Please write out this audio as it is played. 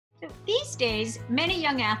So these days, many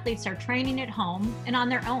young athletes are training at home and on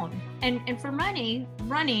their own. And for many,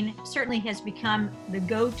 running certainly has become the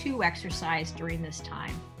go-to exercise during this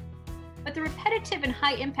time. But the repetitive and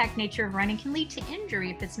high impact nature of running can lead to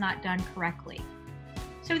injury if it's not done correctly.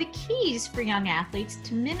 So the keys for young athletes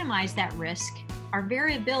to minimize that risk are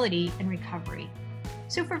variability and recovery.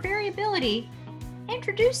 So for variability,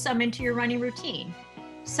 introduce some into your running routine.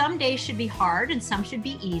 Some days should be hard and some should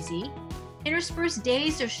be easy. Intersperse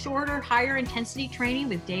days of shorter, higher intensity training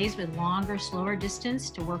with days with longer, slower distance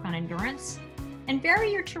to work on endurance. And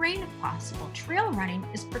vary your terrain if possible. Trail running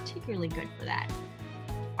is particularly good for that.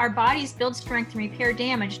 Our bodies build strength and repair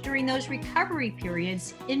damage during those recovery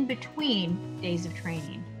periods in between days of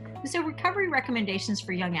training. So recovery recommendations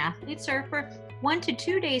for young athletes are for 1 to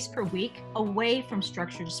 2 days per week away from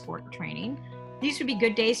structured sport training. These would be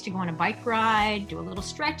good days to go on a bike ride, do a little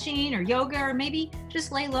stretching or yoga, or maybe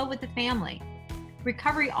just lay low with the family.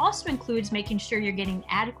 Recovery also includes making sure you're getting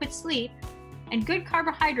adequate sleep and good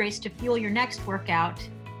carbohydrates to fuel your next workout,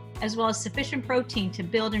 as well as sufficient protein to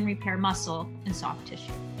build and repair muscle and soft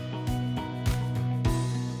tissue.